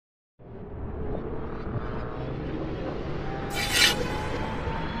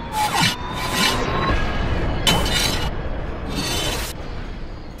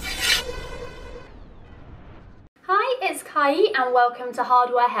Kaeyi and welcome to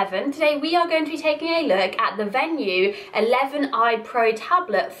Hardware Heaven. Today we are going to be taking a look at the Venue 11i Pro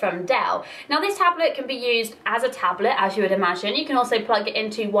tablet from Dell. Now this tablet can be used as a tablet, as you would imagine. You can also plug it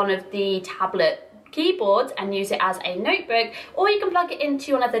into one of the tablet keyboards and use it as a notebook, or you can plug it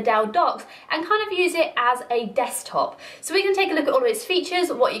into one of the Dell docks and kind of use it as a desktop. So we can take a look at all of its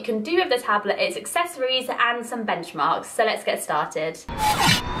features, what you can do with the tablet, its accessories and some benchmarks. So let's get started.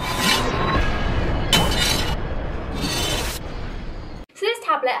 So this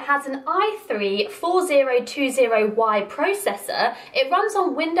tablet has an i3-4020Y processor. It runs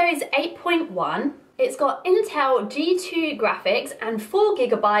on Windows 8.1. It's got Intel G2 graphics and 4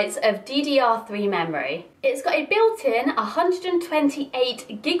 GB of DDR3 memory. It's got a built-in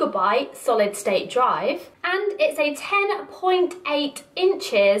 128GB solid-state drive, and it's a 10.8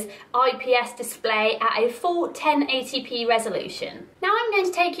 inches IPS display at a full 1080p resolution. Now I'm going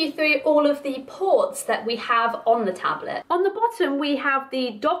to take you through all of the ports that we have on the tablet. On the bottom we have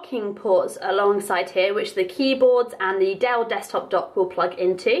the docking ports alongside here, which the keyboards and the Dell desktop dock will plug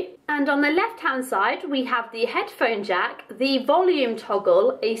into. And on the left-hand side we have the headphone jack, the volume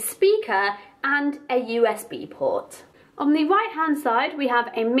toggle, a speaker, and a USB port. On the right hand side we have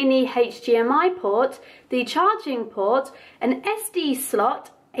a mini HDMI port, the charging port, an SD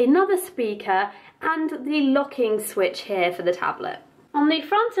slot, another speaker, and the locking switch here for the tablet. On the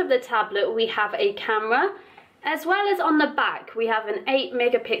front of the tablet we have a camera, as well as on the back we have an 8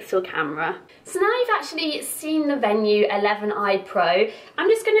 megapixel camera. So now you've actually seen the Venue 11i Pro, I'm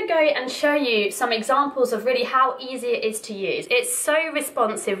just going to go and show you some examples of really how easy it is to use. It's so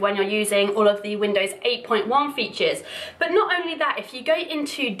responsive when you're using all of the Windows 8.1 features. But not only that, if you go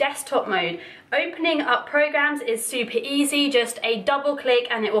into desktop mode, opening up programs is super easy, just a double click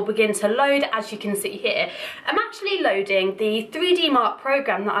and it will begin to load, as you can see here. I'm actually loading the 3D Mark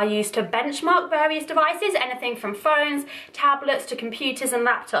program that I use to benchmark various devices, anything from phones, tablets to computers and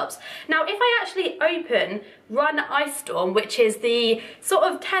laptops. Now if I actually open Run Ice Storm, which is the sort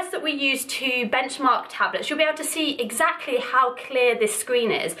of test that we use to benchmark tablets, you'll be able to see exactly how clear this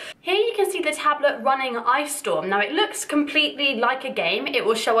screen is. Here you can see the tablet running Ice Storm. Now it looks completely like a game. It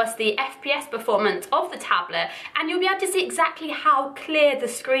will show us the FPS performance of the tablet and you'll be able to see exactly how clear the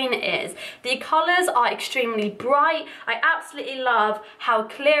screen is. The colours are extremely bright. I absolutely love how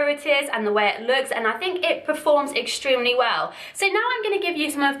clear it is and the way it looks, and I think it performs extremely well. So now I'm going to give you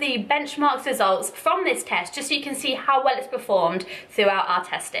some of the benchmarks results from this test, just so you can see how well it's performed throughout our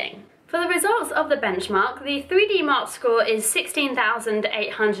testing. For the results of the benchmark, the 3D Mark score is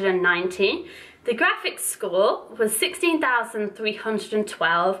 16,890. The graphics score was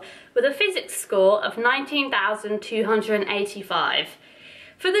 16,312, with a physics score of 19,285.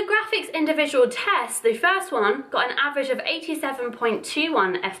 For the graphics individual tests, the first one got an average of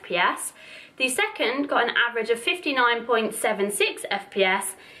 87.21 FPS, the second got an average of 59.76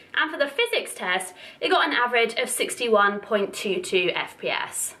 FPS, and for the physics test, it got an average of 61.22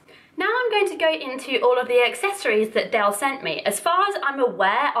 FPS. Now I'm going to go into all of the accessories that Dell sent me. As far as I'm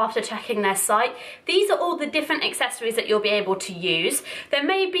aware, after checking their site, these are all the different accessories that you'll be able to use. There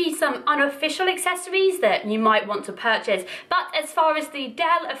may be some unofficial accessories that you might want to purchase, but as far as the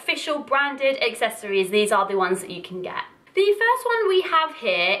Dell official branded accessories, these are the ones that you can get. The first one we have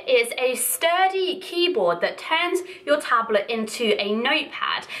here is a sturdy keyboard that turns your tablet into a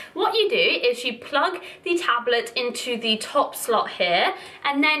notepad. What you do is you plug the tablet into the top slot here,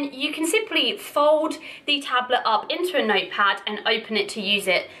 and then you can simply fold the tablet up into a notepad and open it to use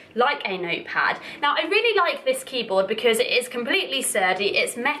it like a notepad. Now I really like this keyboard because it is completely sturdy,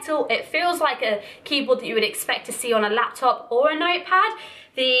 it's metal, it feels like a keyboard that you would expect to see on a laptop or a notepad.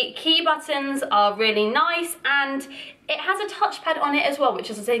 The key buttons are really nice and it has a touchpad on it as well, which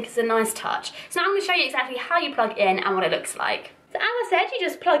I think is a nice touch. So now I'm going to show you exactly how you plug in and what it looks like. So as I said, you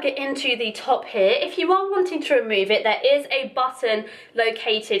just plug it into the top here. If you are wanting to remove it, there is a button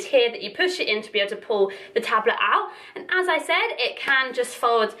located here that you push it in to be able to pull the tablet out. And as I said, it can just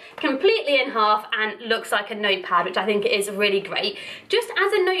fold completely in half and looks like a notepad, which I think is really great. Just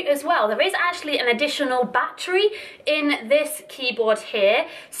as a note as well, there is actually an additional battery in this keyboard here.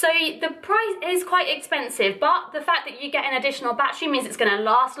 So the price is quite expensive, but the fact that you get an additional battery means it's going to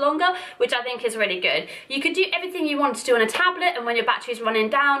last longer, which I think is really good. You could do everything you want to do on a tablet, and when your battery's running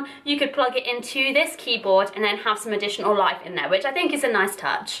down, you could plug it into this keyboard and then have some additional life in there, which I think is a nice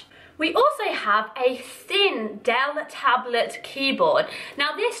touch. We also have a thin Dell tablet keyboard.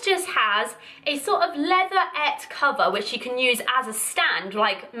 Now this just has a sort of leatherette cover which you can use as a stand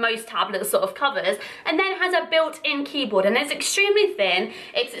like most tablet sort of covers, and then has a built-in keyboard, and it's extremely thin,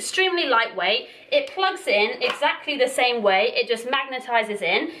 it's extremely lightweight, it plugs in exactly the same way, it just magnetizes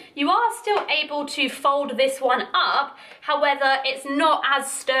in. You are still able to fold this one up, however it's not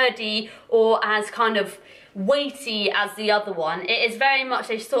as sturdy or as kind of weighty as the other one. It is very much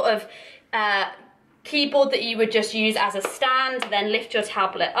a sort of keyboard that you would just use as a stand, then lift your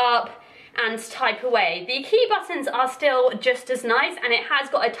tablet up and type away. The key buttons are still just as nice, and it has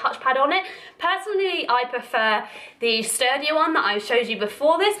got a touchpad on it. Personally, I prefer the sturdier one that I showed you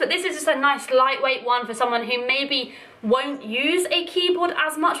before this, but this is just a nice lightweight one for someone who maybe won't use a keyboard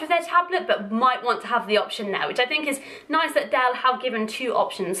as much with their tablet but might want to have the option now, which I think is nice that Dell have given 2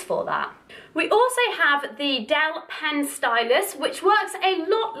 options for that. We also have the Dell pen stylus, which works a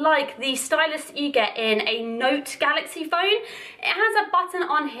lot like the stylus that you get in a Note Galaxy phone. It has a button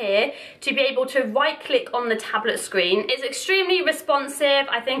on here to be able to right click on the tablet screen. It's extremely responsive,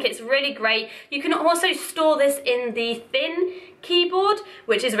 I think it's really great. You can also store this in the thin keyboard,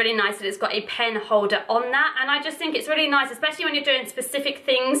 which is really nice that it's got a pen holder on that, and I just think it's really nice, especially when you're doing specific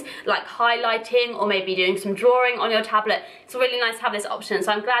things like highlighting or maybe doing some drawing on your tablet. It's really nice to have this option,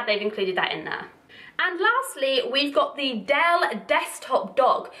 so I'm glad they've included that in there. And lastly, we've got the Dell desktop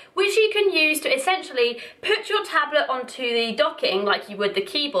dock, which you can use to essentially put your tablet onto the docking like you would the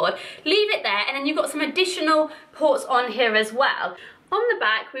keyboard, leave it there, and then you've got some additional ports on here as well. On the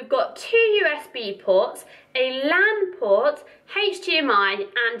back, we've got 2 USB ports, a LAN port, HDMI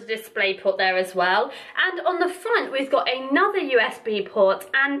and a display port there as well, and on the front we've got another USB port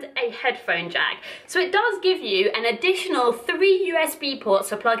and a headphone jack. So it does give you an additional 3 USB ports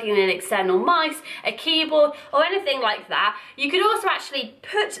for plugging in external mice, a keyboard or anything like that. You could also actually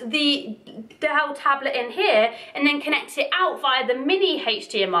put the Dell tablet in here and then connect it out via the mini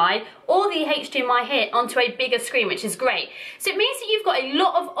HDMI or the HDMI here onto a bigger screen, which is great. So it means that you've got a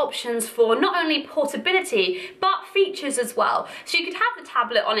lot of options for not only portability but features as well. So you could have the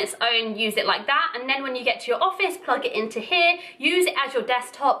tablet on its own, use it like that, and then when you get to your office, plug it into here, use it as your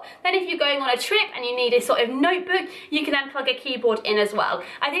desktop. Then if you're going on a trip and you need a sort of notebook, you can then plug a keyboard in as well.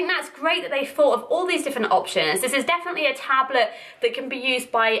 I think that's great that they thought of all these different options. This is definitely a tablet that can be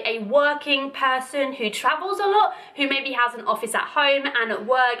used by a working person who travels a lot, who maybe has an office at home and at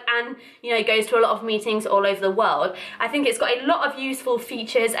work and, you know, goes to a lot of meetings all over the world. I think it's got a lot of useful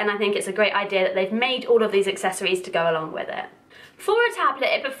features, and I think it's a great idea that they've made all of these accessories to go along with it. For a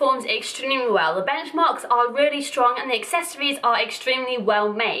tablet, it performs extremely well. The benchmarks are really strong and the accessories are extremely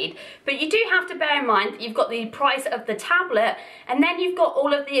well made. But you do have to bear in mind that you've got the price of the tablet and then you've got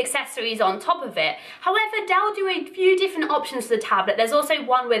all of the accessories on top of it. However, Dell do a few different options for the tablet. There's also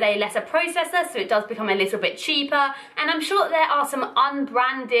one with a lesser processor, so it does become a little bit cheaper. And I'm sure that there are some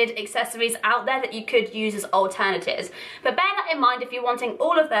unbranded accessories out there that you could use as alternatives. But bear that in mind, if you're wanting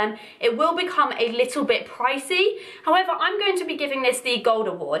all of them, it will become a little bit pricey. However, I'm going to be giving this the Gold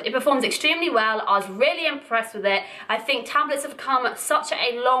Award. It performs extremely well. I was really impressed with it. I think tablets have come such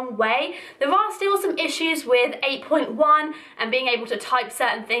a long way. There are still some issues with 8.1 and being able to type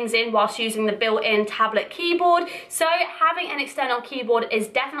certain things in whilst using the built-in tablet keyboard. So having an external keyboard is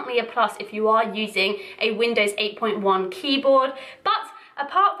definitely a plus if you are using a Windows 8.1 keyboard. But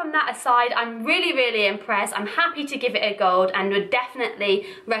apart from that aside, I'm really impressed. I'm happy to give it a gold and would definitely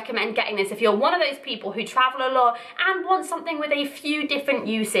recommend getting this if you're one of those people who travel a lot and want something with a few different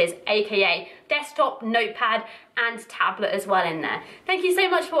uses, aka desktop, notepad and tablet as well in there. Thank you so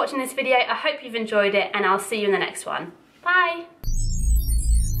much for watching this video. I hope you've enjoyed it and I'll see you in the next one. Bye!